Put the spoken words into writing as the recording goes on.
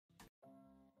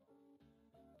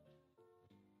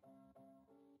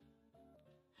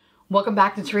Welcome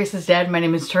back to Teresa's Dead. My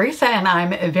name is Teresa and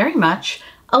I'm very much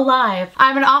alive.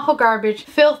 I'm an awful garbage,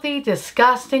 filthy,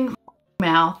 disgusting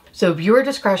mouth. So viewer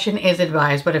discretion is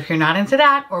advised, but if you're not into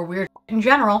that or weird in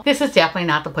general, this is definitely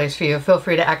not the place for you. Feel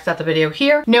free to exit the video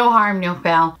here. No harm, no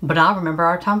foul, but I'll remember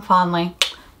our time fondly.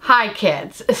 Hi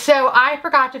kids. So I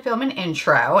forgot to film an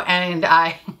intro and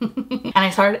I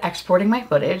started exporting my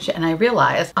footage and I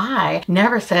realized I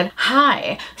never said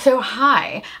hi. So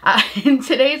hi. In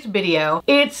today's video,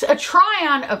 it's a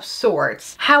try-on of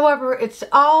sorts. However, it's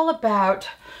all about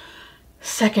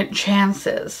second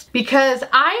chances because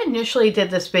I initially did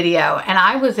this video and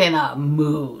I was in a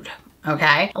mood.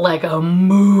 Okay, like a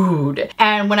mood.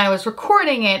 And when I was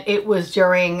recording it, it was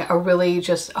during a really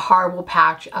just horrible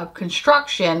patch of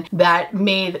construction that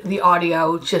made the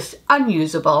audio just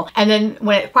unusable. And then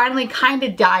when it finally kind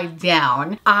of died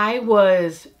down, I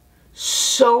was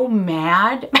so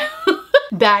mad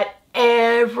that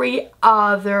every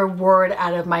other word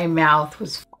out of my mouth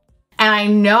was and I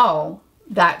know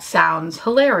that sounds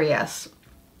hilarious.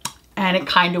 And it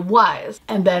kind of was.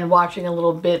 And then watching a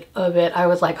little bit of it, I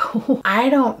was like, oh, I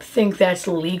don't think that's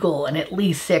legal in at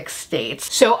least 6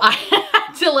 states. So I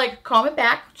had to like calm it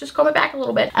back, just calm it back a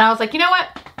little bit. And I was like, you know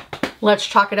what? Let's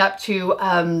chalk it up to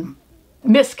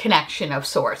misconnection of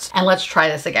sorts. And let's try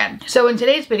this again. So in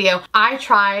today's video, I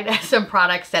tried some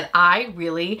products that I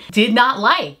really did not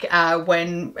like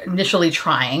when initially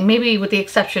trying. Maybe with the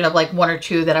exception of like 1 or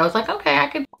 2 that I was like, okay, I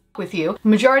could with you.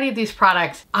 Majority of these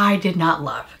products I did not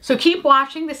love. So keep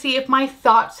watching to see if my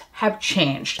thoughts have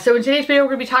changed. So in today's video,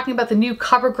 we're gonna be talking about the new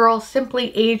CoverGirl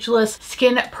Simply Ageless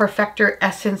Skin Perfector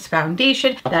Essence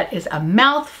Foundation. That is a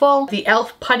mouthful. The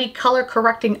e.l.f. Putty Color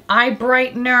Correcting Eye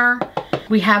Brightener.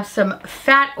 We have some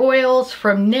fat oils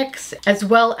from NYX, as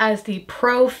well as the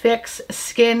Pro Fix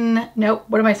Skin, nope,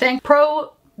 what am I saying?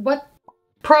 Pro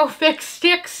Fix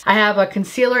sticks. I have a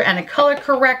concealer and a color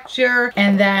corrector.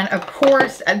 And then of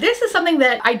course, this is something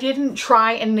that I didn't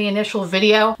try in the initial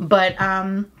video, but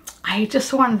I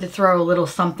just wanted to throw a little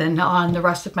something on the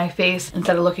rest of my face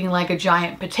instead of looking like a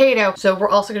giant potato. So we're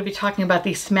also going to be talking about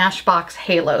the Smashbox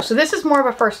Halo. So this is more of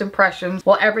a first impression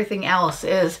while everything else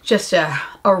is just a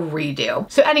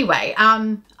redo. So anyway,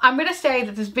 I'm going to say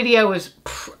that this video is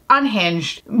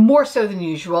unhinged, more so than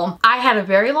usual. I had a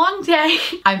very long day.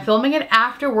 I'm filming it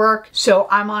after work, so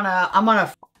I'm on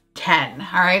a 10,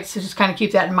 all right? So just kind of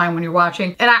keep that in mind when you're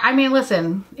watching. And I mean,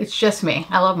 listen, it's just me.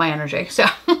 I love my energy. So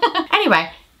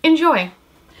anyway, enjoy.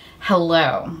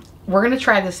 Hello. We're gonna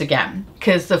try this again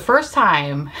because the first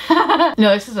time,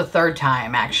 no, this is the third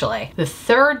time actually. The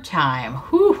third time,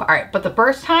 whew, all right, but the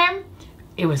first time,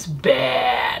 it was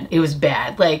bad. It was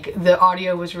bad. Like the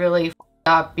audio was really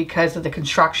up because of the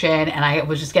construction and I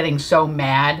was just getting so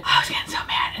mad. I was getting so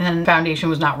mad. And then the foundation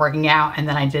was not working out and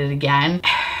then I did it again.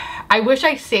 I wish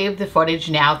I saved the footage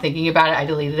now thinking about it. I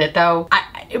deleted it though.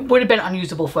 It would have been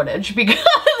unusable footage because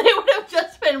it would have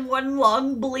just been one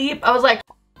long bleep. I was like,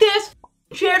 this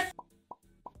shit.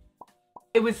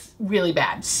 It was really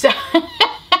bad. So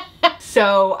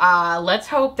let's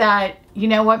hope that, you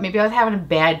know what, maybe I was having a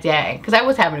bad day because I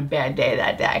was having a bad day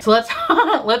that day. So let's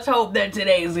hope that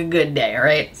today is a good day, all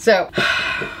right? So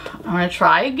I'm gonna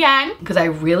try again because I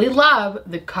really love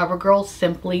the CoverGirl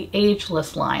Simply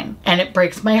Ageless line. And it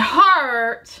breaks my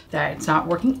heart that it's not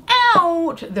working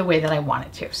out the way that I want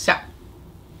it to. So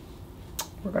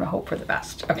we're gonna hope for the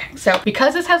best. Okay, so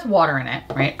because this has water in it,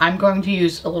 right, I'm going to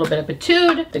use a little bit of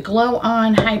Etude, the Glow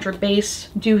On Hydra Base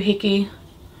Doohickey.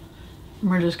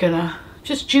 We're just gonna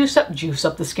juice up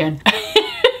the skin.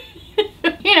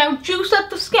 You know, juice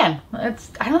up the skin. I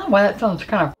don't know why that sounds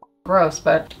kind of gross,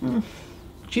 but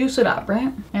juice it up,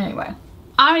 right? Anyway,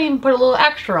 I'm gonna even put a little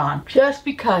extra on just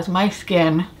because my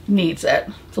skin needs it.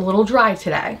 It's a little dry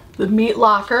today. The meat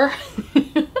locker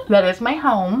that is my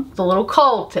home, it's a little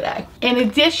cold today. In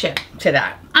addition to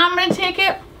that, I'm gonna take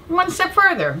it one step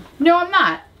further. No, I'm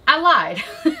not. I lied.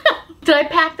 Did I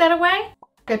pack that away?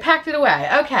 I packed it away.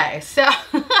 Okay, so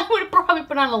I would have probably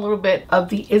put on a little bit of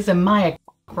the Izamaya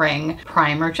Ring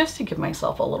primer just to give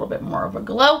myself a little bit more of a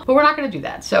glow, but we're not going to do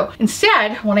that. So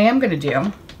instead, what I am going to do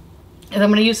is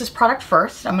I'm going to use this product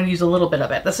first. I'm going to use a little bit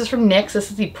of it. This is from NYX.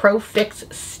 This is the Pro Fix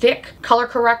Stick Color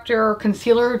Corrector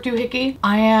Concealer Doohickey.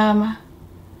 I am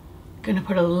going to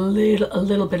put a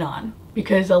little bit on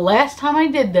because the last time I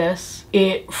did this,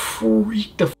 it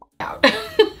freaked the f out.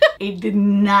 It did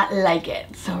not like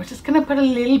it. So we're just gonna put a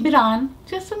little bit on,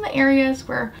 just in the areas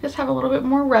where just have a little bit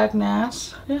more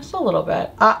redness, just a little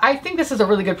bit. I think this is a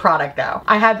really good product though.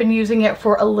 I have been using it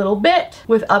for a little bit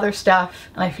with other stuff,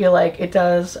 and I feel like it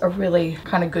does a really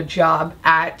kind of good job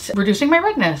at reducing my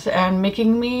redness and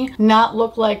making me not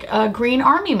look like a green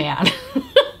army man.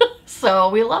 So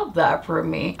we love that for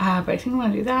me. But I think I'm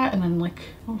gonna do that and then like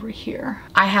over here.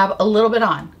 I have a little bit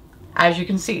on, as you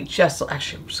can see, actually I'm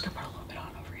just gonna put a little bit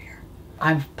on over here.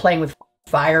 I'm playing with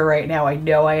fire right now, I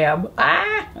know I am.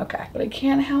 Okay, but I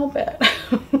can't help it.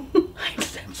 I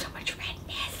just have so much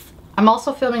redness. I'm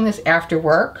also filming this after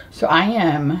work, so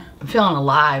I'm feeling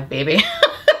alive, baby.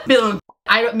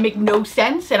 I don't make no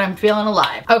sense and I'm feeling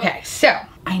alive. Okay, so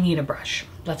I need a brush.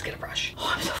 Let's get a brush.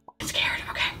 Oh, I'm so scared.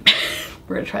 Okay.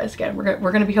 We're gonna try this again.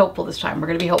 We're gonna be hopeful this time. We're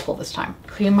gonna be hopeful this time.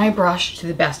 Clean my brush to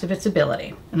the best of its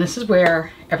ability. And this is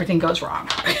where everything goes wrong.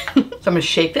 So I'm gonna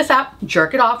shake this up,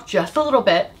 jerk it off just a little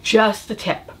bit, just the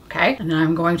tip, okay? And then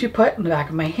I'm going to put in the back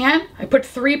of my hand, I put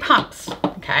 3 pumps,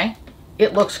 okay?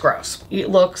 It looks gross. It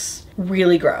looks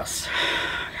really gross.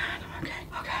 Oh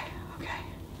God, okay.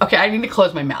 Okay, I need to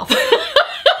close my mouth.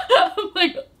 I'm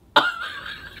like,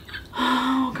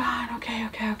 oh God, okay.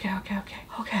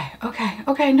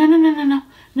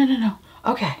 No.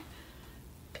 Okay.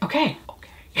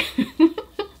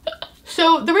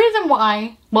 So the reason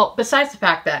why, well, besides the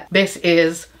fact that this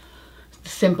is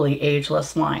simply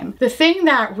ageless line, the thing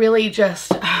that really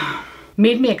just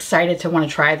made me excited to want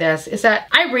to try this is that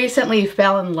I recently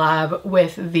fell in love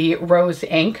with the Rose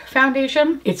Inc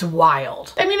foundation. It's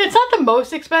wild. I mean, it's not the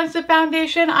most expensive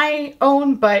foundation I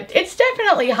own, but it's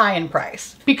definitely high in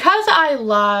price. Because I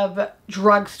love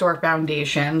drugstore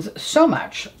foundations so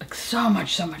much, like so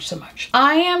much,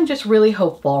 I am just really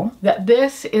hopeful that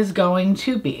this is going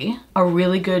to be a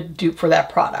really good dupe for that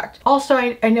product. Also,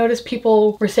 I noticed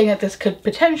people were saying that this could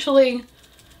potentially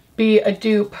be a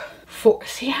dupe for,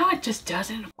 see how it just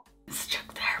doesn't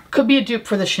stick there? Could be a dupe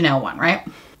for the Chanel one, right?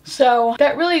 So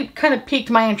that really kind of piqued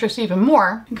my interest even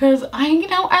more because I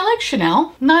like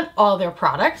Chanel, not all their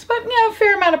products, but a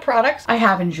fair amount of products I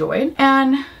have enjoyed.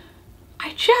 And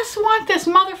I just want this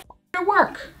motherfucker to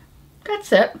work.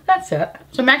 That's it.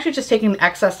 So I'm actually just taking the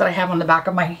excess that I have on the back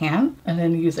of my hand and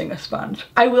then using a sponge.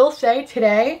 I will say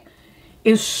today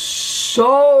is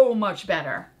so much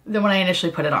better than when I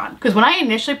initially put it on. Because when I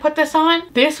initially put this on,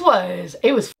 it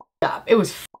was up. It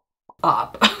was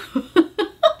up.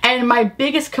 And my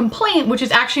biggest complaint, which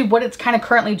is actually what it's kind of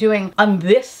currently doing on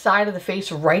this side of the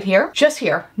face right here, just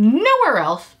here, nowhere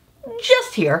else,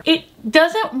 just here, it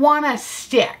doesn't want to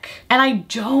stick. And I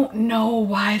don't know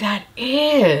why that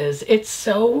is. It's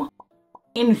so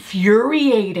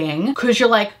infuriating because you're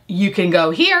like, you can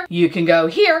go here,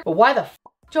 but why the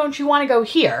don't you want to go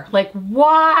here? Like,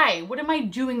 why? What am I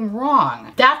doing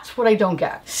wrong? That's what I don't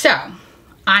get. So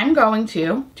I'm going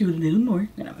to do a little more. I'm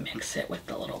gonna mix it with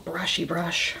the little brushy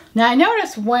brush. Now I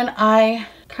notice when I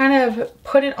kind of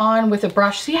put it on with a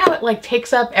brush, see how it like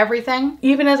takes up everything?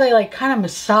 Even as I like kind of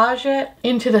massage it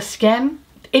into the skin,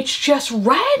 it's just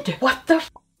red. What the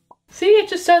f? See, it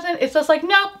just doesn't, it's just like,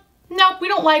 nope, we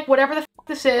don't like whatever the f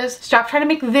this is. Stop trying to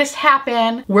make this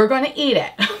happen. We're gonna eat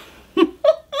it.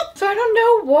 So I don't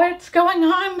know what's going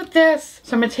on with this.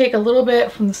 So I'm gonna take a little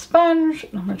bit from the sponge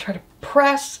and I'm gonna try to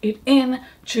press it in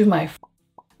to my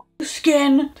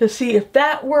skin to see if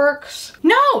that works.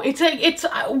 No, it's like,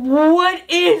 what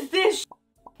is this?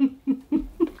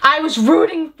 I was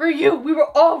rooting for you. We were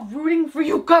all rooting for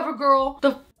you,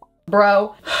 CoverGirl.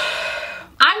 Bro.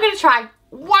 I'm gonna try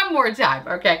one more time,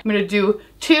 okay? I'm gonna do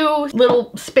 2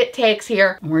 little spit takes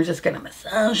here. And we're just gonna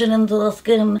massage it into the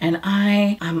skin. And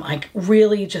I'm like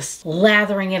really just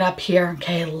lathering it up here,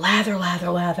 okay? Lather.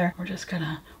 We're just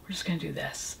gonna do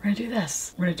this. We're gonna do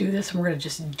this. We're gonna do this and we're gonna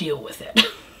just deal with it.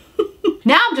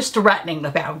 Now I'm just threatening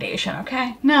the foundation,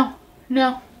 okay? No.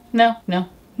 Nope.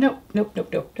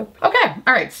 Okay,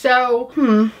 all right, so,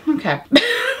 okay.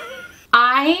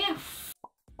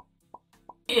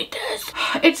 It does.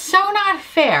 It's so not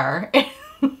fair.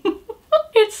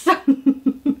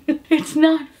 It's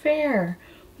not fair.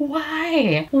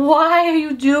 Why? Why are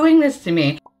you doing this to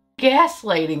me?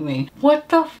 Gaslighting me. What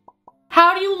the f?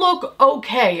 How do you look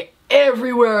okay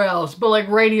everywhere else, but like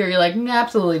right here, you're like, nah,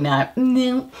 absolutely not.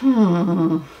 No.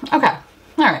 Okay.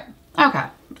 All right. Okay.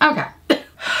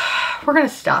 We're gonna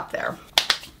stop there.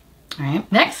 All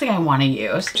right. Next thing I want to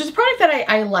use, which is a product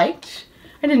that I liked.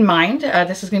 I didn't mind.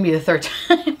 This is gonna be the 3rd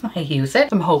time I use it.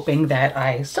 I'm hoping that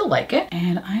I still like it.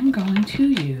 And I'm going to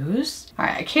use, all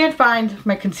right, I can't find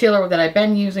my concealer that I've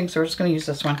been using, so we're just gonna use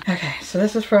this one. Okay, so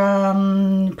this is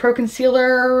from Pro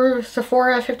Concealer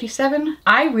Sephora 57.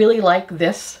 I really like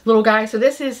this little guy. So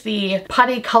this is the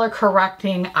Putty Color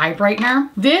Correcting Eye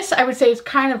Brightener. This, I would say, is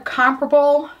kind of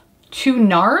comparable to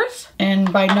NARS,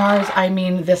 and by NARS I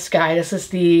mean this guy. This is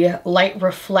the Light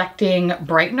Reflecting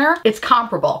Brightener. It's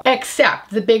comparable, except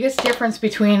the biggest difference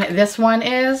between this one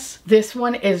has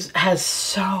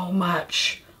so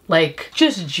much like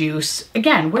just juice.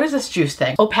 Again, what is this juice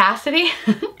thing? Opacity.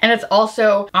 And it's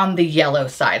also on the yellow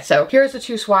side. So here's the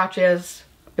two swatches.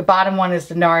 The bottom one is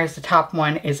the NARS, the top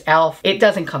one is e.l.f. It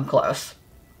doesn't come close.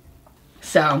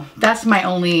 So that's my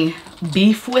only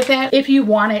beef with it. If you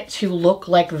want it to look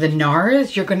like the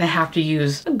NARS, you're gonna have to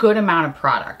use a good amount of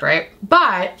product, right?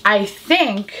 But I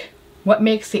think what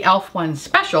makes the e.l.f. one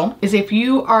special is if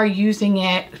you are using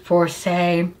it for,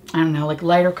 say, I don't know, like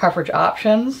lighter coverage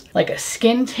options, like a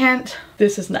skin tint,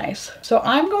 this is nice. So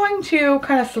I'm going to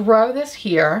kind of throw this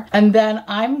here, and then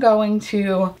I'm going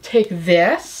to take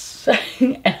this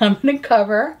and I'm gonna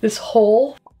cover this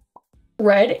whole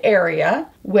red area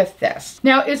with this.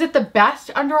 Now, is it the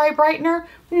best under eye brightener?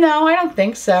 No, I don't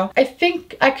think so. I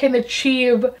think I can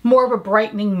achieve more of a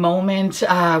brightening moment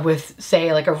with,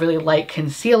 say, like a really light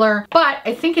concealer, but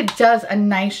I think it does a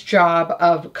nice job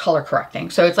of color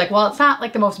correcting. So it's like, well, it's not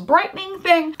like the most brightening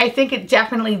thing. I think it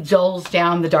definitely dulls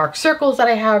down the dark circles that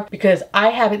I have because I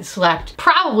haven't slept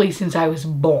probably since I was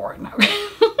born.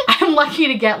 I'm lucky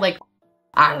to get like,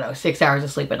 I don't know, 6 hours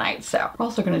of sleep a night. So we're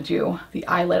also gonna do the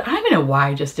eyelid. I don't even know why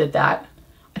I just did that.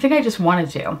 I think I just wanted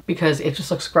to because it just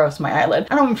looks gross, my eyelid.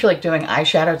 I don't even feel like doing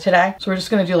eyeshadow today. So we're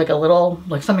just gonna do like a little,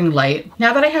 like something light.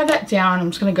 Now that I have that down, I'm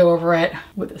just gonna go over it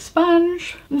with a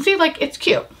sponge and see, like, it's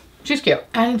cute. She's cute.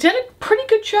 And it did a pretty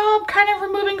good job kind of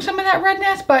removing some of that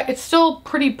redness, but it's still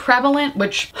pretty prevalent,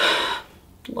 which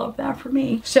love that for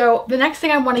me. So the next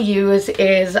thing I want to use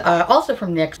is also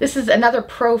from NYX. This is another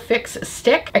Pro Fix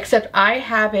stick, except I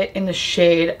have it in the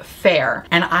shade Fair,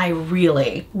 and I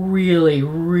really, really,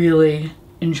 really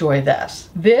enjoy this.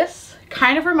 This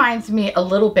kind of reminds me a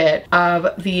little bit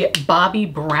of the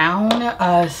Bobbi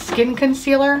Brown skin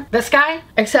concealer, this guy,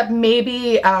 except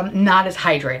maybe not as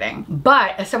hydrating.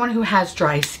 But as someone who has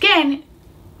dry skin,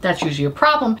 that's usually a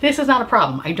problem. This is not a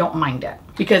problem. I don't mind it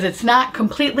because it's not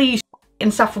completely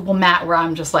insufferable matte where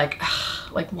I'm just like,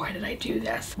 ugh, like, why did I do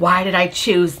this? Why did I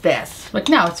choose this? Like,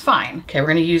 no, it's fine. Okay, we're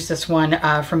gonna use this one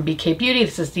from BK Beauty.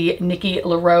 This is the Nikki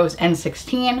LaRose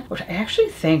N16, which I actually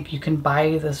think you can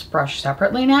buy this brush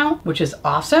separately now, which is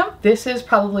awesome. This is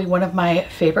probably one of my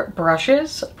favorite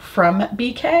brushes from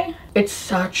BK. It's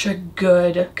such a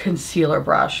good concealer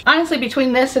brush. Honestly,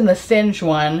 between this and the Singe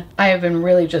one, I have been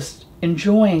really just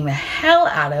enjoying the hell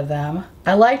out of them.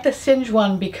 I like the Singe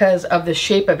one because of the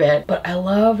shape of it, but I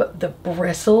love the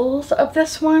bristles of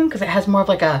this one because it has more of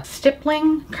like a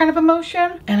stippling kind of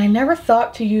emotion. And I never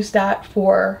thought to use that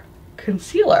for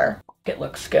concealer. It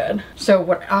looks good. So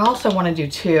what I also want to do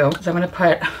too is I'm going to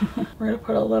put, we're going to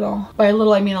put a little, by a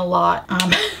little I mean a lot.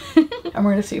 And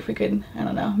we're going to see if we could, I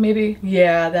don't know, maybe,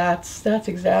 yeah, that's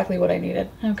exactly what I needed.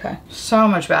 Okay, so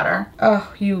much better.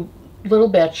 Oh, you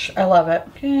little bitch, I love it.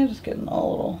 Okay, just getting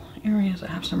all little areas that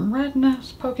have some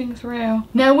redness poking through.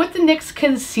 Now with the NYX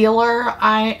concealer,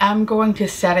 I am going to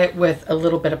set it with a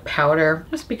little bit of powder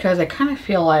just because I kind of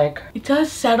feel like it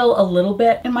does settle a little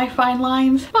bit in my fine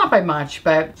lines. Not by much,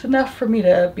 but it's enough for me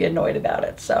to be annoyed about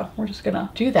it. So we're just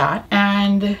gonna do that.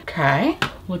 And okay,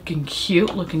 looking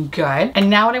cute, looking good.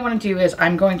 And now what I want to do is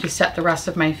I'm going to set the rest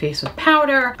of my face with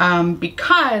powder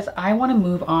because I want to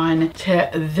move on to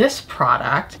this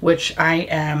product, which I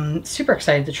am super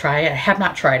excited to try. I have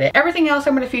not tried it. Everything else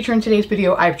I'm going to feature in today's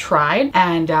video I've tried,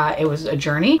 and it was a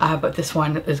journey, but this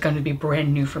one is going to be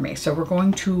brand new for me. So we're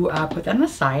going to put that on the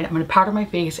side. I'm going to powder my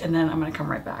face and then I'm going to come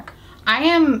right back. I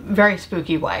am very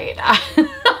spooky white.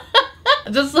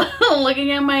 Just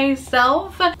looking at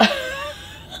myself.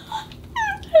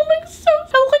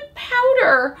 I look like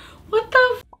powder. What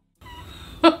the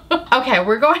f? Okay,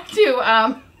 we're going to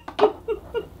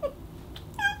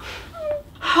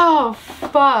oh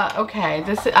fuck. Okay,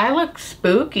 I look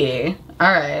spooky.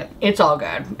 All right, it's all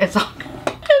good. It's all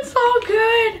good. It's all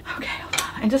good. Okay, hold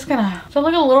on. I'm just gonna, does it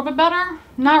look a little bit better?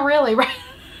 Not really, right?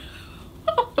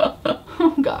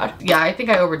 Oh God. Yeah, I think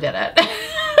I overdid it.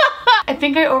 I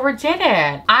think I overdid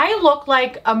it. I look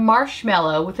like a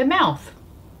marshmallow with a mouth.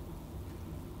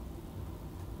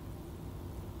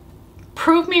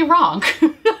 Prove me wrong.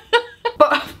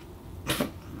 But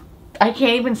I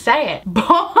can't even say it.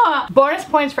 Bonus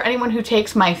points for anyone who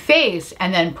takes my face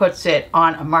and then puts it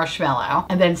on a marshmallow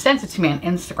and then sends it to me on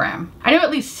Instagram. I know at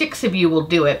least 6 of you will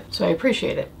do it, so I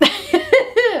appreciate it.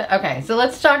 Okay, so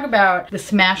let's talk about the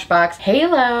Smashbox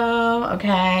Halo.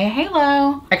 Okay,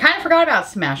 Halo. I kind of forgot about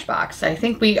Smashbox. I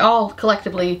think we all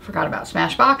collectively forgot about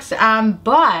Smashbox.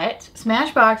 But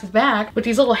Smashbox is back with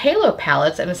these little Halo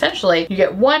palettes, and essentially you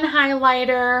get one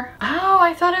highlighter. Oh,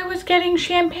 I thought I was getting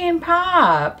Champagne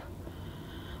Pop.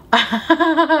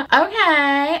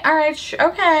 Okay, all right,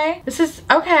 okay. This is,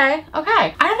 okay.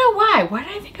 I don't know why. Why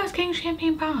did I think I was getting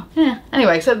champagne pop? Yeah.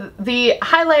 Anyway, so the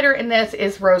highlighter in this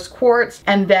is rose quartz,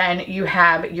 and then you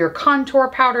have your contour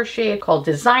powder shade called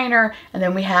Designer, and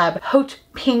then we have Haute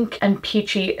Pink and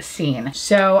Peachy Scene.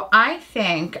 So I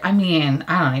think, I mean,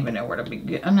 I don't even know where to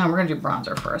begin. Oh, no, we're gonna do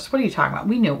bronzer first. What are you talking about?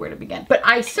 We know where to begin. But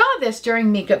I saw this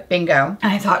during Makeup Bingo,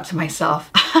 and I thought to myself,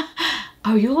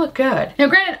 oh, you look good. Now,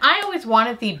 granted, I always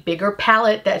wanted the bigger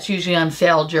palette that's usually on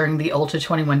sale during the Ulta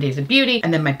 21 Days of Beauty,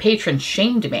 and then my patrons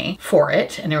shamed me for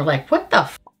it, and they were like, what the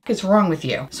f is wrong with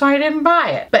you? So I didn't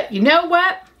buy it. But you know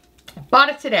what? I bought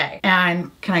it today.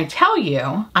 And can I tell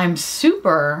you, I'm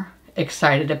super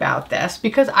excited about this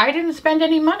because I didn't spend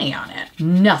any money on it.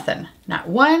 Nothing. Not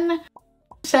 1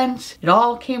 cent. It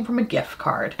all came from a gift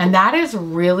card. And that is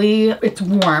really, it's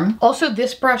warm. Also,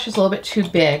 this brush is a little bit too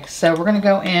big. So we're gonna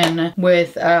go in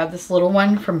with this little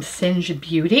one from Singe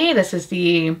Beauty. This is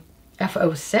the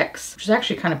F06, which is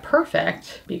actually kind of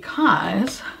perfect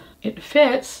because it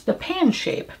fits the pan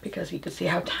shape, because you can see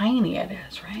how tiny it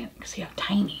is, right? You can see how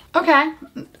tiny. Okay,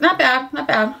 not bad, not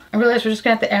bad. I realize we're just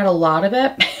gonna have to add a lot of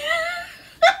it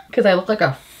because I look like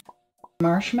a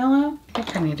marshmallow. I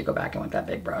kind of need to go back in with that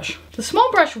big brush. The small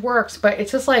brush works, but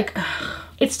it's just like,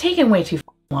 it's taking way too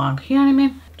long. You know what I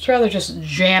mean? I'd rather just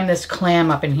jam this clam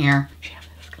up in here. Jam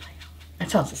this clam. That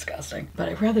sounds disgusting, but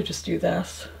I'd rather just do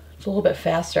this. It's a little bit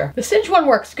faster. The Singe one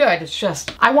works good. It's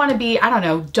just, I want to be, I don't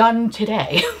know, done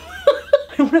today.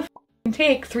 I don't want to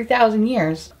take 3,000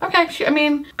 years. Okay, I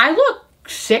mean, I look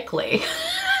sickly.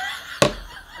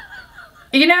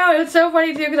 You know, it was so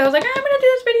funny too because I was like, I'm gonna do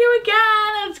this video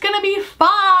again. It's gonna be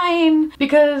fine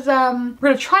because we're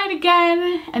gonna try it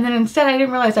again. And then instead I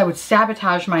didn't realize I would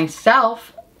sabotage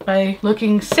myself by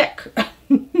looking sick. I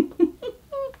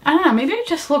don't know, maybe I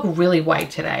just look really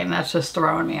white today and that's just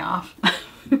throwing me off.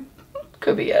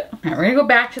 Could be it. All right, we're gonna go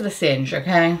back to the Singe,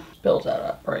 okay? Build that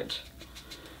up right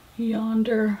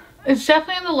yonder. It's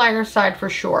definitely on the lighter side for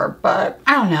sure, but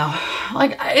I don't know.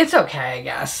 Like, it's okay, I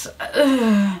guess.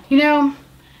 You know,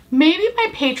 maybe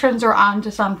my patrons are onto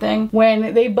something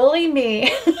when they bully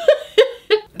me.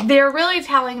 They're really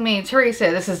telling me,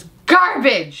 Theresa, this is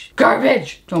garbage.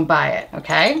 Garbage. Don't buy it,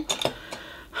 okay?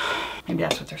 Maybe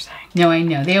that's what they're saying. No, I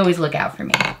know. They always look out for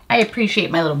me. I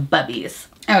appreciate my little bubbies.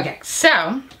 Okay,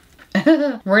 so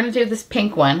we're gonna do this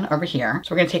pink one over here.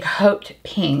 So we're gonna take Haute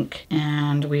Pink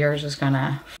and we are just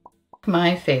gonna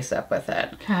my face up with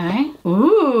it. Okay.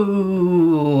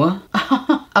 Ooh.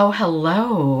 Oh,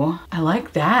 hello. I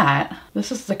like that.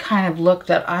 This is the kind of look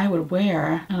that I would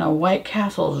wear in a White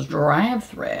Castle's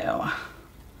drive-thru. And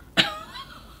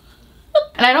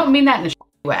I don't mean that in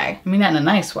a way. I mean that in a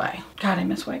nice way. God, I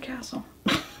miss White Castle.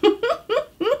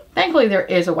 Thankfully, there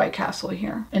is a White Castle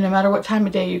here. And no matter what time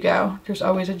of day you go, there's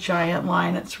always a giant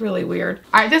line. It's really weird.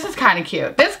 All right, this is kind of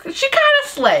cute. She kind of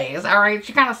slays, all right?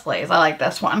 She kind of slays. I like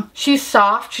this one. She's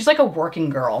soft. She's like a working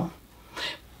girl.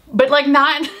 But like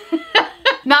not,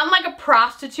 not in like a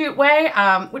prostitute way.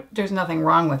 There's nothing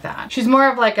wrong with that. She's more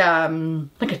of like a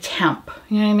temp,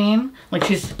 you know what I mean? Like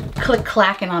she's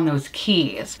click-clacking on those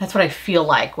keys. That's what I feel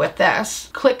like with this.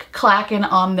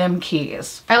 Click-clacking on them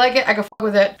keys. I like it, I go f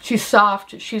with it. She's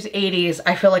soft, she's 80s.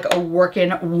 I feel like a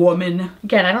working woman.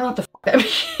 Again, I don't know what the f that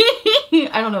means.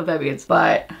 I don't know what that means,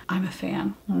 but I'm a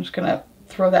fan. I'm just gonna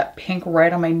throw that pink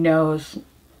right on my nose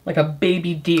like a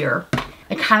baby deer.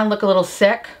 I kind of look a little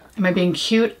sick. Am I being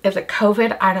cute? Is it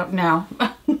COVID? I don't know.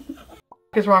 What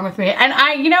is wrong with me?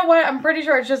 And you know what? I'm pretty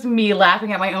sure it's just me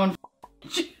laughing at my own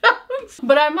jokes.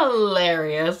 But I'm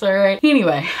hilarious, all right?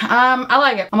 Anyway, I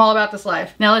like it. I'm all about this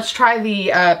life. Now let's try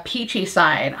the peachy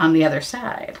side on the other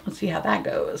side. Let's see how that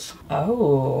goes.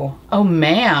 Oh. Oh,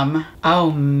 ma'am.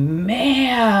 Oh,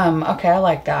 ma'am. Okay, I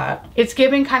like that. It's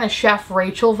giving kind of Chef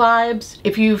Rachel vibes.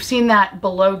 If you've seen that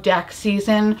Below Deck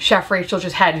season, Chef Rachel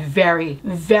just had very,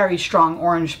 very strong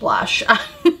orange blush.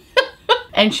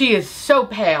 And she is so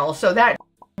pale, so that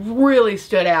really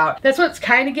stood out. That's what's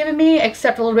kind of giving me,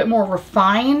 except a little bit more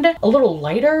refined, a little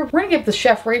lighter. We're gonna give the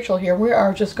Chef Rachel here. We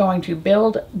are just going to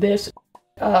build this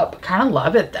up. Kind of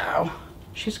love it though.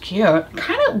 She's cute.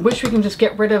 Kind of wish we can just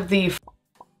get rid of the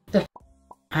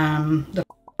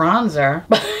bronzer.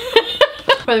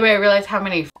 By the way, I realized how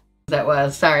many that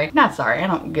was. Sorry. Not sorry. I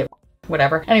don't give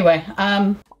whatever. Anyway,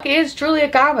 is Julia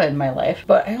Gaba in my life,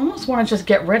 but I almost want to just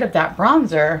get rid of that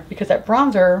bronzer because that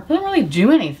bronzer doesn't really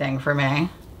do anything for me.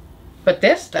 But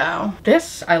this though,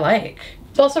 this I like.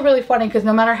 It's also really funny because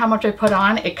no matter how much I put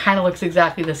on, it kind of looks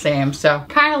exactly the same. So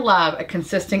kind of love a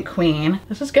consistent queen.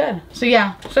 This is good. So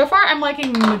yeah, so far I'm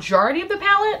liking the majority of the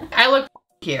palette. I look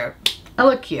cute. I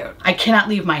look cute. I cannot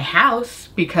leave my house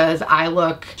because I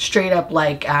look straight up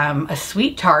like a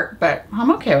sweet tart, but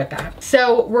I'm okay with that.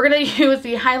 So we're gonna use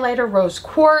the highlighter Rose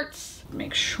Quartz.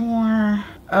 Make sure.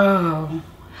 Oh,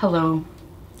 hello.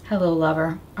 Hello,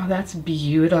 lover. Oh, that's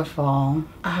beautiful.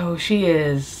 Oh, she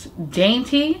is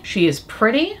dainty. She is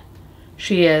pretty.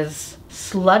 She is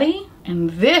slutty. And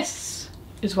this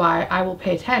is why I will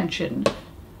pay attention.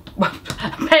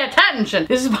 Pay attention.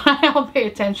 This is why I'll pay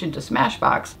attention to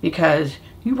Smashbox, because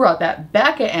you brought that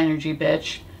Becca energy,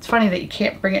 bitch. It's funny that you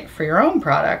can't bring it for your own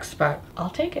products, but I'll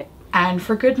take it. And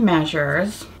for good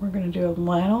measures, we're gonna do a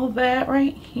little bit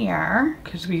right here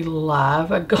because we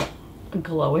love a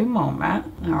glowy moment.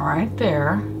 All right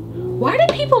there. Why do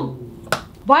people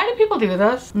do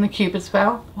this in the Cupid's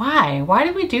bow? Why? Why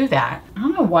did we do that? I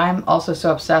don't know why I'm also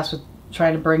so obsessed with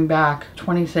trying to bring back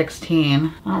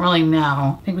 2016. I don't really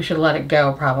know. I think we should let it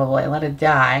go probably. Let it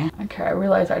die. Okay, I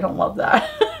realize I don't love that.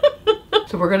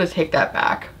 So we're gonna take that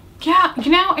back. Yeah, you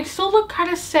know, I still look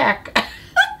kind of sick.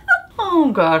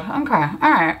 Oh God, okay, all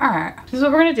right. This is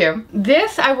what we're gonna do.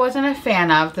 This I wasn't a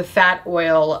fan of, the Fat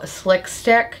Oil Slick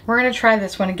Stick. We're gonna try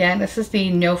this one again. This is the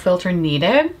No Filter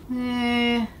Needed.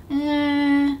 I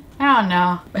don't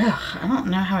know. Ugh, I don't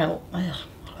know how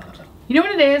you know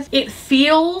what it is? It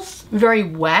feels very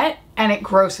wet and it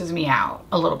grosses me out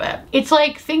a little bit. It's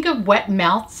like, think of wet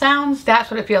mouth sounds.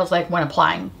 That's what it feels like when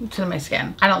applying to my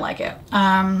skin. I don't like it.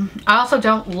 I also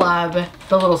don't love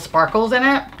the little sparkles in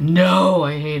it. No,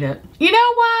 I hate it. You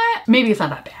know what? Maybe it's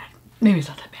not that bad. Maybe it's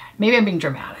not that bad. Maybe I'm being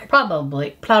dramatic.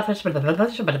 Probably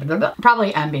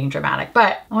am being dramatic,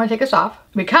 but I want to take this off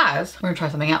because we're gonna try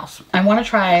something else. I want to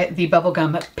try the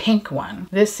bubblegum pink one.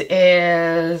 This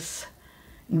is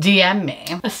DM me.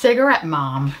 A cigarette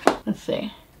mom. Let's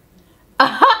see.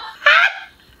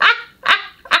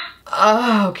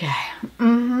 Okay.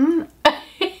 Mm-hmm.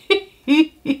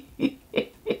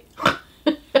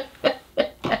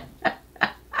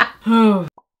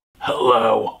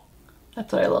 Hello.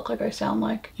 That's what I look like, I sound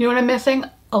like. You know what I'm missing?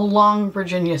 A long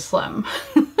Virginia Slim.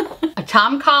 A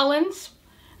Tom Collins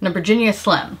and a Virginia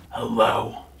Slim.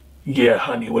 Hello. Yeah,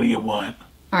 honey, what do you want?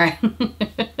 All right.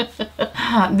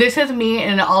 This is me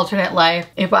in an alternate life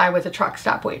if I was a truck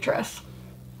stop waitress.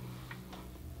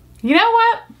 You know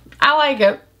what? I like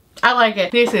it. I like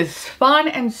it. This is fun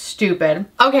and stupid.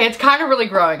 Okay, it's kind of really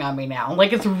growing on me now.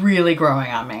 Like, it's really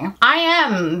growing on me. I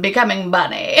am becoming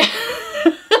bunny.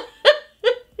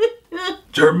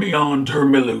 Turn me on,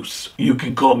 turn me loose. You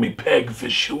can call me Peg for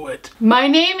short. My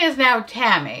name is now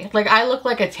Tammy. Like, I look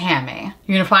like a Tammy.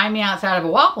 You're gonna find me outside of a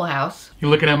Waffle House. You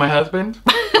looking at my husband?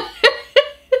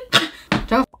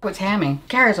 Don't f with Tammy.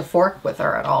 Carries a fork with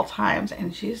her at all times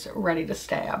and she's ready to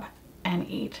stab and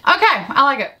eat. Okay, I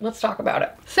like it. Let's talk about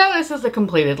it. So this is the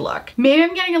completed look. Maybe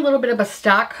I'm getting a little bit of a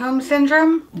Stockholm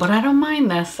syndrome, but I don't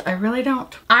mind this. I really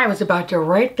don't. I was about to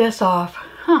write this off.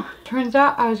 Huh, turns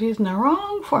out I was using the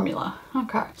wrong formula.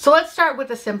 Okay, so let's start with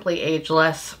the Simply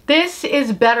Ageless. This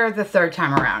is better the third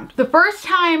time around. The first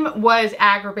time was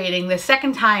aggravating, the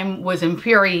second time was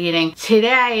infuriating.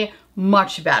 Today,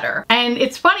 much better. And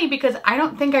it's funny because I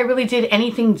don't think I really did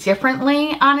anything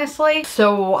differently, honestly.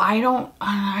 So I don't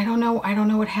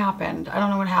know what happened. I don't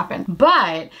know what happened.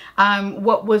 But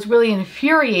what was really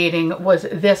infuriating was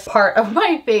this part of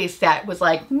my face that was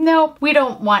like, nope, we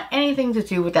don't want anything to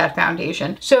do with that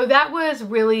foundation. So that was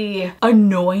really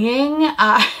annoying,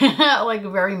 like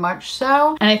very much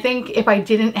so. And I think if I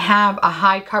didn't have a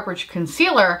high coverage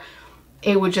concealer,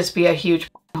 it would just be a huge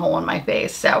hole in my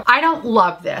face. So I don't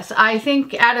love this. I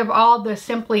think out of all the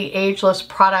Simply Ageless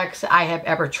products I have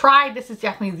ever tried, this is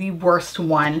definitely the worst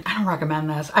one. I don't recommend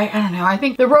this. I don't know. I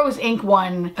think the Rose Inc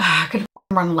one could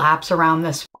run laps around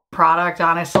this product,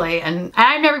 honestly. And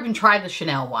I've never even tried the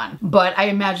Chanel one, but I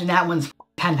imagine that one's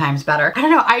 10 times better. I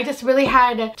don't know. I just really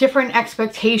had different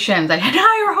expectations. I had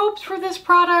higher hopes for this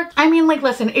product. I mean, like,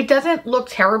 listen, it doesn't look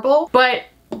terrible, but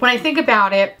when I think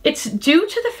about it, it's due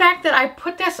to the fact that I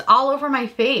put this all over my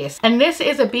face. And this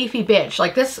is a beefy bitch.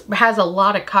 Like, this has a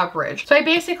lot of coverage. So I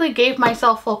basically gave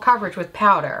myself full coverage with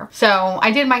powder. So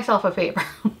I did myself a favor.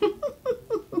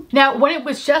 Now, when it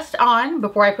was just on,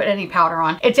 before I put any powder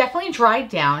on, it definitely dried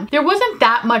down. There wasn't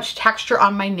that much texture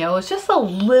on my nose, just a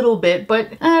little bit,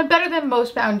 but better than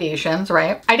most foundations,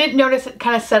 right? I didn't notice it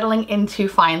kind of settling into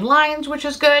fine lines, which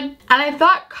is good. And I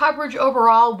thought coverage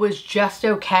overall was just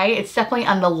okay. It's definitely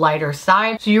on the lighter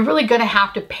side. So you're really gonna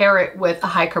have to pair it with a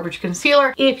high coverage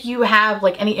concealer if you have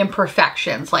like any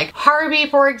imperfections, like Harvey,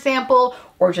 for example,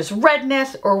 or just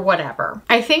redness or whatever.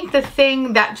 I think the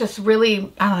thing that just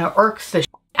really, I don't know, irks the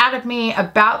out of me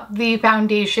about the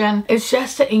foundation is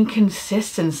just the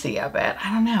inconsistency of it.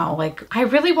 I don't know, like I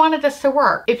really wanted this to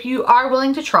work. If you are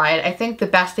willing to try it, I think the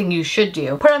best thing you should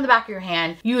do, put it on the back of your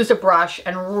hand, use a brush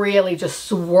and really just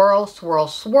swirl, swirl,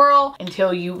 swirl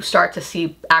until you start to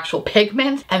see actual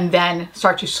pigment, and then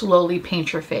start to slowly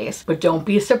paint your face. But don't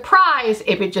be surprised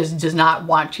if it just does not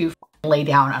want to lay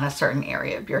down on a certain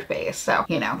area of your face. So,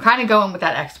 you know, kind of going with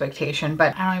that expectation,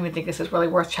 but I don't even think this is really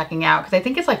worth checking out because I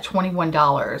think it's like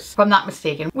 $21 if I'm not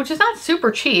mistaken, which is not super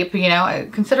cheap, you know,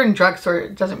 considering drugstore,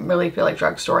 it doesn't really feel like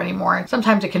drugstore anymore.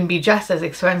 Sometimes it can be just as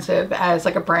expensive as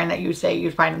like a brand that you say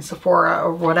you'd find in Sephora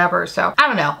or whatever. So I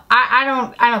don't know. I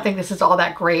don't think this is all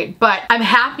that great, but I'm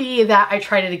happy that I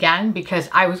tried it again because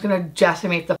I was going to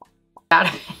decimate the out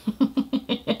of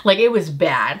it. Like it was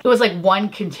bad. It was like one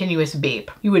continuous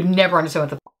beep. You would never understand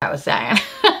what the I was saying.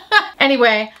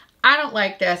 Anyway, I don't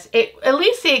like this. At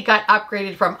least it got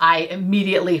upgraded from I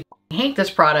immediately hate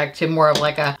this product to more of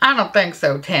like a I don't think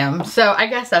so, Tim. So I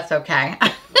guess that's okay.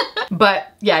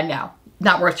 But yeah, no,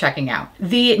 not worth checking out.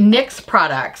 The NYX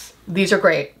products, these are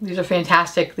great. These are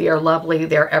fantastic. They are lovely.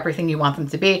 They're everything you want them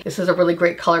to be. This is a really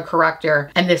great color corrector,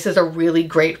 and this is a really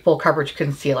great full coverage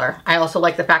concealer. I also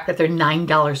like the fact that they're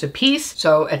 $9 a piece,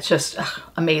 so it's just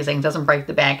amazing. Doesn't break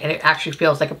the bank, and it actually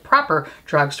feels like a proper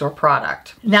drugstore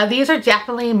product. Now, these are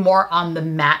definitely more on the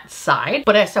matte side,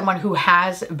 but as someone who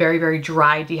has very, very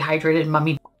dry, dehydrated,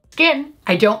 mummy skin,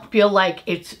 I don't feel like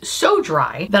it's so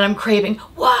dry that I'm craving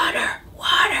water.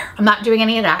 I'm not doing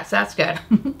any of that, so that's good.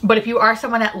 But if you are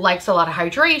someone that likes a lot of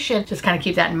hydration, just kind of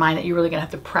keep that in mind that you're really gonna have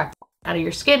to prep out of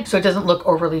your skin so it doesn't look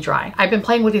overly dry. I've been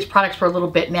playing with these products for a little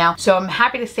bit now, so I'm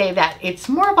happy to say that it's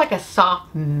more of like a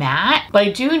soft matte, but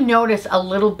I do notice a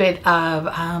little bit of,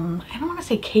 I don't want to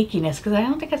say cakiness because I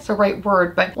don't think that's the right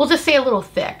word, but we'll just say a little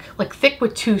thick, like thick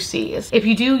with 2 C's. If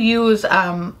you do use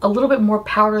a little bit more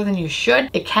powder than you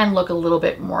should, it can look a little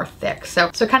bit more thick.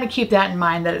 So kind of keep that in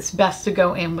mind that it's best to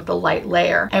go in with a light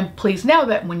layer. And please know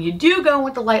that when you do go in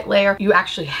with the light layer, you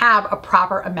actually have a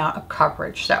proper amount of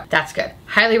coverage. So that's good.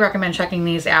 Highly recommend checking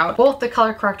these out, both the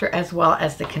color corrector as well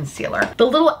as the concealer. The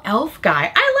little e.l.f.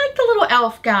 guy, I like the little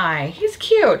e.l.f. guy. He's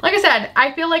cute. Like I said,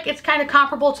 I feel like it's kind of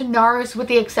comparable to NARS with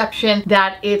the exception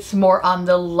that it's more on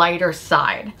the lighter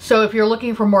side. So if you're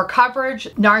looking for more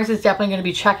coverage, NARS is definitely going to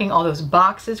be checking all those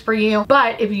boxes for you.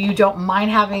 But if you don't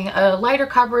mind having a lighter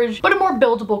coverage, but a more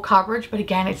buildable coverage, but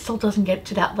again, it still doesn't get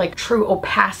to that like true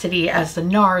opacity as the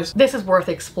NARS, this is worth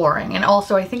exploring. And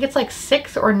also I think it's like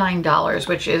 $6 or $9,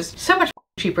 which is so much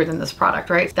cheaper than this product,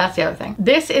 right? That's the other thing.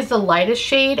 This is the lightest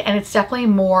shade and it's definitely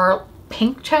more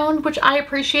pink toned, which I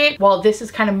appreciate, while this is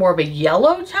kind of more of a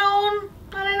yellow tone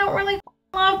that I don't really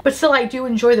love, but still I do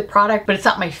enjoy the product, but it's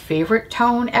not my favorite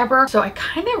tone ever. So I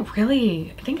think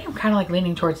I'm kind of like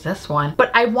leaning towards this one,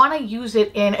 but I want to use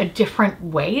it in a different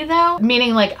way though,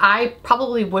 meaning like I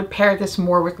probably would pair this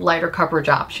more with lighter coverage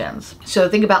options. So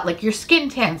think about like your skin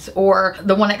tints, or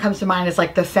the one that comes to mind is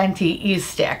like the Fenty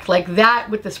E-Stick. Like that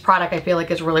with this product I feel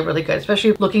like is really, really good,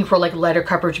 especially looking for like lighter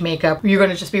coverage makeup. You're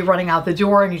going to just be running out the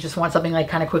door and you just want something like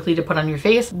kind of quickly to put on your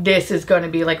face. This is going to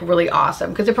be like really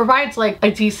awesome because it provides like a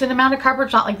decent amount of coverage,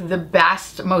 not like the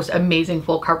best, most amazing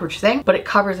full coverage thing, but it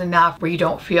covers enough where you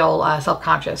don't feel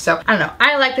self-conscious. So I don't know.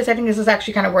 I like this. I think this is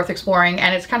actually kind of worth exploring,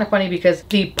 and it's kind of funny because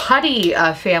the Putty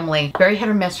family, very hit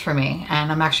or miss for me,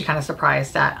 and I'm actually kind of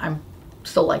surprised that I'm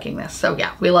still liking this. So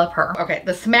yeah, we love her. Okay,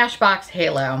 the Smashbox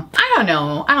Halo. I don't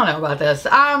know about this.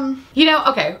 You know,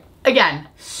 okay. Again,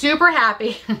 super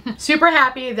happy, super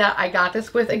happy that I got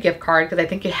this with a gift card because I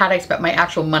think had I spent my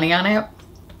actual money on it,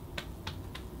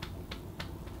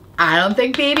 I don't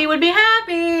think baby would be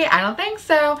happy. I don't think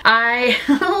so. I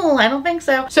don't think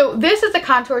so. So this is a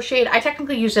contour shade. I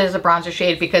technically use it as a bronzer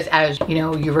shade because, as you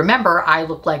know, you remember, I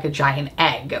look like a giant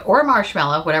egg or a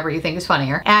marshmallow, whatever you think is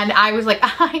funnier. And I was like,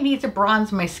 I need to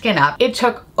bronze my skin up. It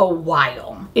took a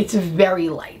while. It's very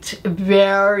light,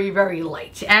 very, very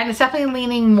light. And it's definitely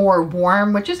leaning more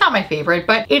warm, which is not my favorite,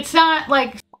 but it's not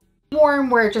like warm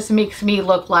where it just makes me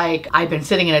look like I've been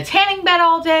sitting in a tanning bed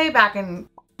all day back in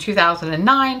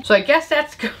 2009. So I guess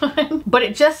that's good. But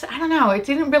it just, I don't know, it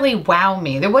didn't really wow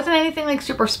me. There wasn't anything like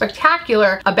super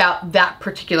spectacular about that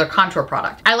particular contour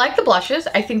product. I like the blushes.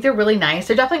 I think they're really nice.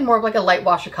 They're definitely more of like a light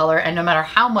wash of color, and no matter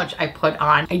how much I put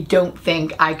on, I don't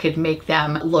think I could make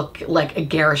them look like a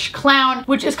garish clown,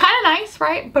 which is kind of nice,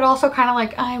 right? But also kind of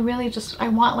like, I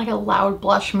want like a loud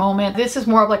blush moment. This is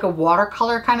more of like a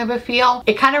watercolor kind of a feel.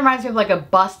 It kind of reminds me of like a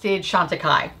busted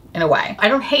Chantecaille in a way. I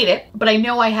don't hate it, but I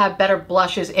know I have better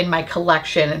blushes in my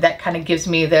collection that kind of gives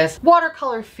me this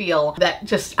watercolor feel that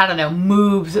just, I don't know,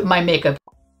 moves my makeup.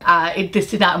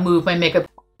 This did not move my makeup,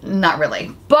 not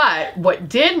really. But what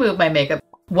did move my makeup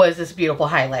was this beautiful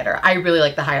highlighter. I really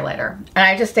like the highlighter. And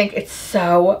I just think it's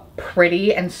so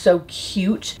pretty and so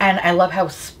cute. And I love how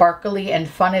sparkly and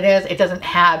fun it is. It doesn't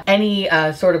have any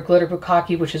sort of glitter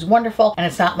bukkake, which is wonderful. And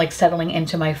it's not like settling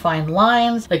into my fine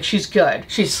lines. Like, she's good.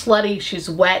 She's slutty, she's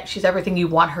wet, she's everything you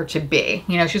want her to be.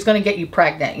 You know, she's gonna get you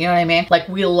pregnant, you know what I mean? Like,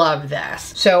 we love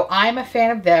this. So I'm a fan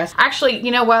of this. Actually,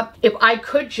 you know what? If I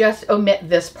could just omit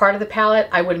this part of the palette,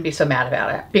 I wouldn't be so mad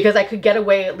about it. Because I could get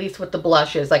away at least with the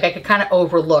blushes. Like, I could kind of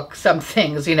overlook some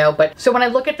things, you know? But so when I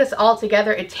look at this all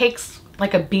together, it takes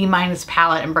like a B-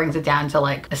 palette and brings it down to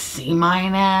like a C-,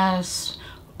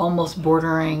 almost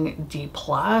bordering D+.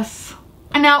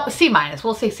 And now C-,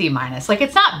 we'll say C-. Like,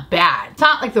 it's not bad. It's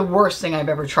not like the worst thing I've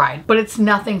ever tried, but it's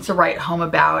nothing to write home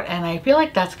about. And I feel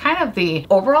like that's kind of the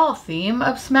overall theme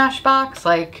of Smashbox.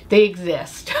 Like, they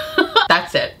exist.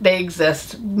 That's it. They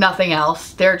exist. Nothing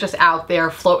else. They're just out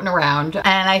there floating around.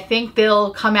 And I think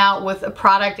they'll come out with a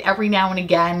product every now and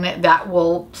again that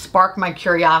will spark my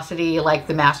curiosity, like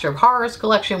the Master of Horrors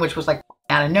collection, which was like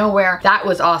out of nowhere. That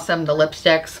was awesome, the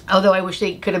lipsticks. Although I wish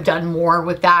they could have done more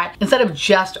with that. Instead of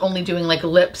just only doing like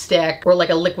lipstick or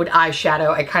like a liquid eyeshadow,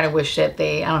 I kind of wish that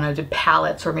they, I don't know, did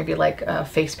palettes or maybe like a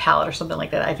face palette or something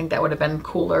like that. I think that would have been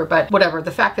cooler, but whatever.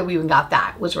 The fact that we even got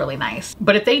that was really nice.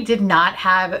 But if they did not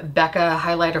have Becca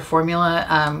highlighter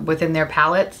formula within their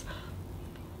palettes,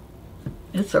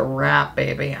 it's a wrap,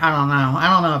 baby. I don't know. I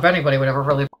don't know if anybody would ever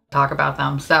really talk about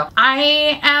them. So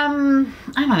I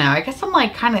don't know, I guess I'm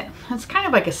like it's kind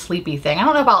of like a sleepy thing. I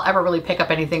don't know if I'll ever really pick up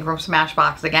anything from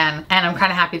Smashbox again. And I'm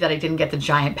kind of happy that I didn't get the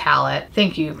giant palette.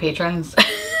 Thank you, patrons.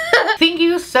 Thank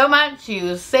you so much.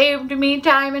 You saved me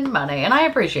time and money and I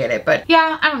appreciate it. But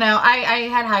yeah, I don't know. I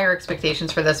had higher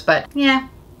expectations for this, but yeah,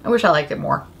 I wish I liked it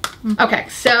more. Okay,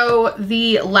 so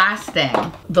the last thing,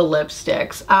 the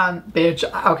lipsticks. Bitch,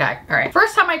 okay, all right.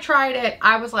 First time I tried it,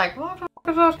 I was like, what the f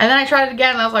is this? And then I tried it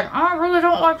again and I was like, oh, I really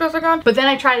don't like this again. But then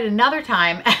I tried it another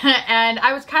time and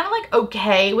I was kind of like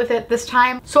okay with it this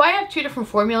time. So I have two different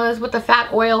formulas with the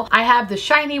fat oil. I have the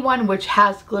shiny one, which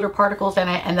has glitter particles in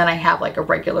it. And then I have like a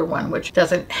regular one, which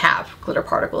doesn't have glitter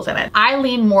particles in it. I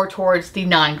lean more towards the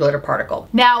non-glitter particle.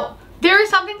 Now, there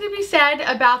is something to be said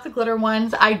about the glitter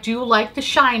ones. I do like the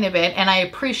shine of it and I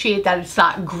appreciate that it's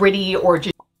not gritty or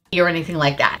just or anything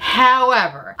like that.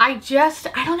 However, I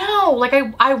don't know, like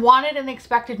I wanted and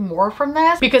expected more from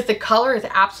this because the color is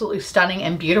absolutely stunning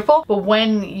and beautiful, but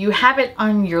when you have it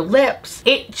on your lips,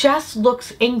 it just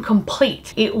looks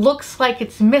incomplete. It looks like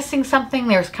it's missing something.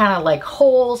 There's kind of like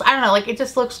holes. I don't know, like it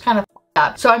just looks kind of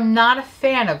up. So I'm not a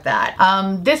fan of that.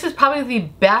 This is probably the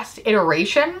best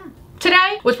iteration.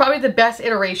 Today was probably the best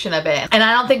iteration of it. And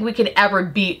I don't think we could ever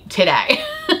beat today.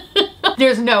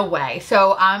 There's no way.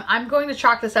 So I'm going to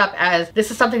chalk this up as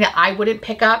this is something that I wouldn't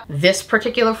pick up, this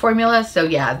particular formula. So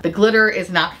yeah, the glitter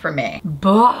is not for me.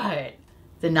 But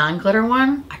the non-glitter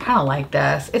one, I kind of like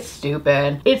this. It's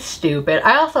stupid. It's stupid.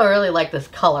 I also really like this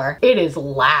color. It is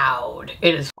loud.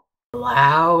 It is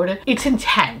loud. It's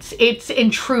intense. It's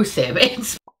intrusive.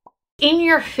 It's in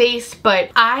your face, but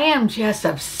I am just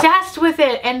obsessed with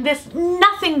it and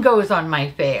nothing goes on my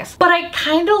face. But I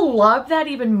kind of love that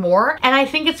even more, and I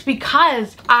think it's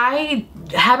because I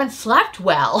haven't slept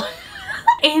well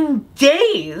in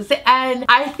days and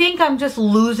I think I'm just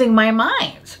losing my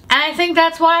mind. And I think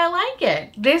that's why I like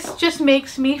it. This just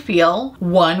makes me feel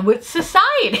one with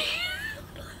society.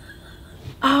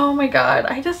 Oh my God,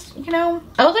 I just, you know,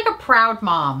 I look like a proud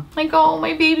mom. Like, oh,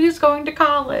 my baby's going to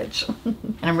college.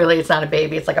 And really, it's not a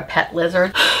baby, it's like a pet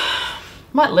lizard.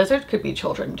 What, lizards could be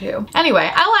children too.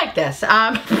 Anyway, I like this.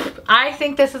 I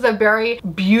think this is a very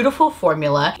beautiful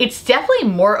formula. It's definitely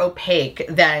more opaque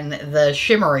than the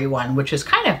shimmery one, which is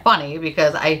kind of funny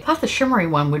because I thought the shimmery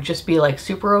one would just be like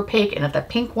super opaque and that the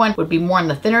pink one would be more on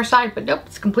the thinner side, but nope,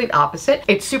 it's complete opposite.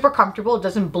 It's super comfortable. It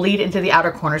doesn't bleed into the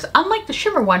outer corners, unlike the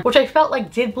shimmer one, which I felt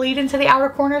like did bleed into the outer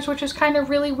corners, which is kind of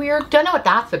really weird. Don't know what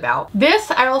that's about. This,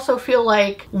 I also feel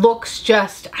like looks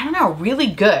just, I don't know, really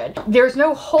good. There's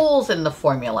no holes in the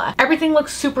formula. Everything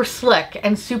looks super slick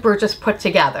and super just put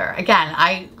together. Again,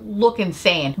 I look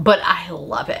insane, but I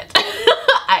love it.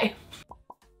 I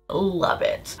love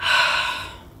it.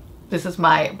 This is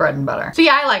my bread and butter. So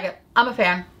yeah, I like it. I'm a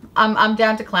fan. I'm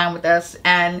down to clown with this,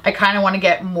 and I kind of want to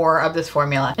get more of this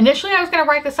formula. Initially, I was going to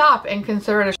write this off and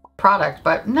consider it a product,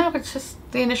 but no, it's just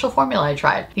the initial formula I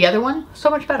tried. The other one,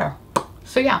 so much better.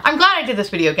 So yeah, I'm glad I did this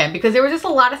video again because there was just a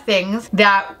lot of things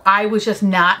that I was just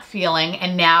not feeling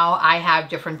and now I have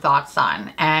different thoughts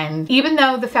on. And even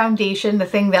though the foundation, the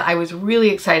thing that I was really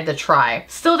excited to try,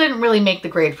 still didn't really make the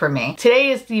grade for me,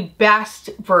 today is the best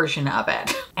version of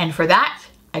it. And for that,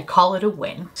 I call it a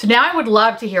win. So now I would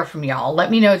love to hear from y'all.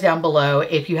 Let me know down below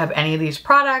if you have any of these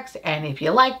products and if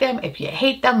you like them, if you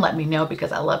hate them, let me know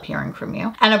because I love hearing from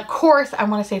you. And of course, I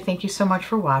want to say thank you so much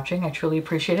for watching. I truly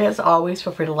appreciate it. As always,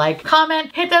 feel free to like,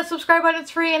 comment, hit that subscribe button,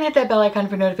 it's free, and hit that bell icon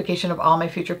for notification of all my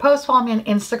future posts. Follow me on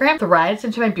Instagram, Threads,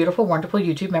 and to my beautiful, wonderful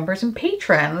YouTube members and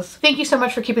patrons. Thank you so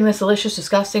much for keeping this delicious,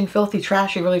 disgusting, filthy,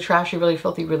 trashy, really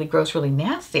filthy, really gross, really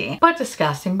nasty, but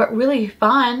disgusting, but really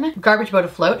fun garbage boat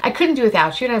afloat. I couldn't do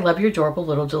without you, and I love your adorable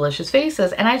little delicious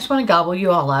faces, and I just want to gobble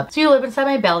you all up so you live inside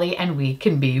my belly and we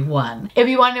can be one. If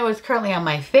you want to know what's currently on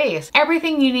my face,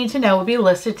 everything you need to know will be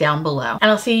listed down below.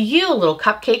 And I'll see you little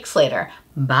cupcakes later.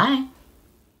 Bye.